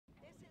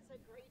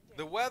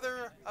The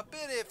weather, a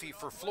bit iffy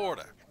for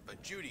Florida,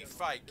 but Judy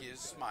Fyke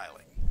is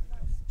smiling.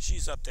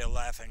 She's up there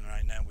laughing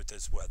right now with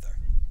this weather.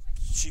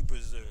 She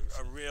was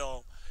a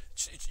real,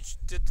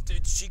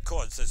 she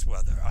caused this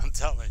weather, I'm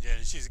telling you,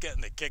 and she's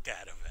getting a kick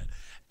out of it.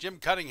 Jim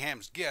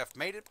Cunningham's gift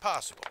made it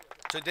possible.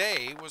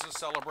 Today was a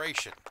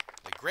celebration,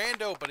 the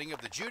grand opening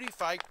of the Judy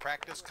Fyke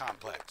Practice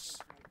Complex.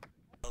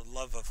 A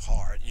love of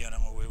heart, you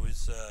know, it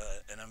was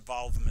an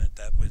involvement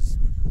that was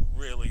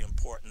really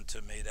important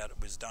to me, that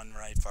it was done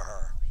right for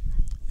her,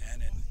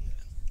 and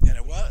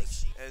it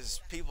was. As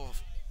people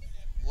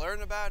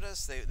learn about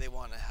us, they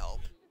want to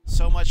help.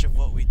 So much of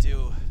what we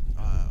do,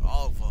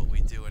 all of what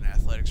we do in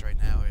athletics right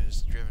now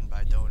is driven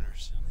by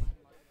donors.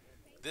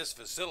 This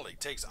facility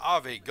takes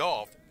Ave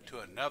Golf to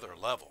another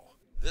level.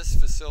 This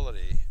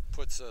facility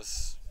puts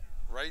us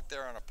right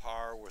there on a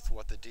par with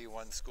what the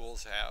D1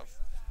 schools have.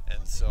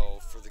 And so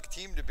for the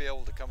team to be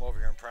able to come over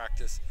here and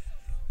practice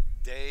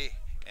day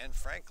and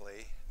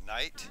frankly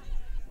night,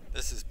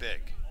 this is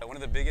big. One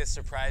of the biggest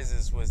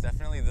surprises was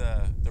definitely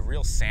the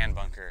real sand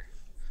bunker.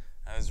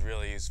 That was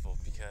really useful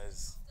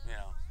because, you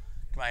know,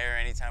 come out here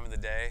any time of the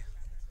day.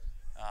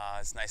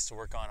 It's nice to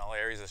work on all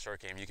areas of the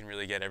short game. You can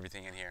really get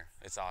everything in here.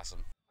 It's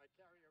awesome.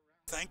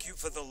 Thank you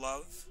for the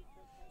love.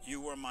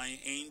 You were my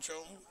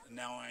angel, and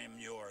now I am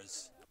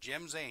yours.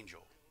 Jim's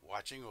angel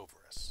watching over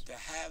us. To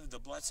have the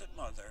Blessed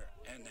Mother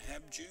and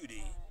have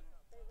Judy,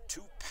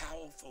 two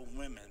powerful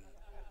women,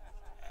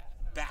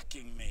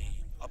 backing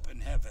me up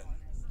in heaven,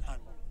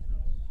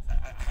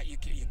 you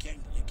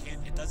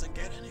can't, it doesn't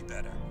get any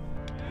better.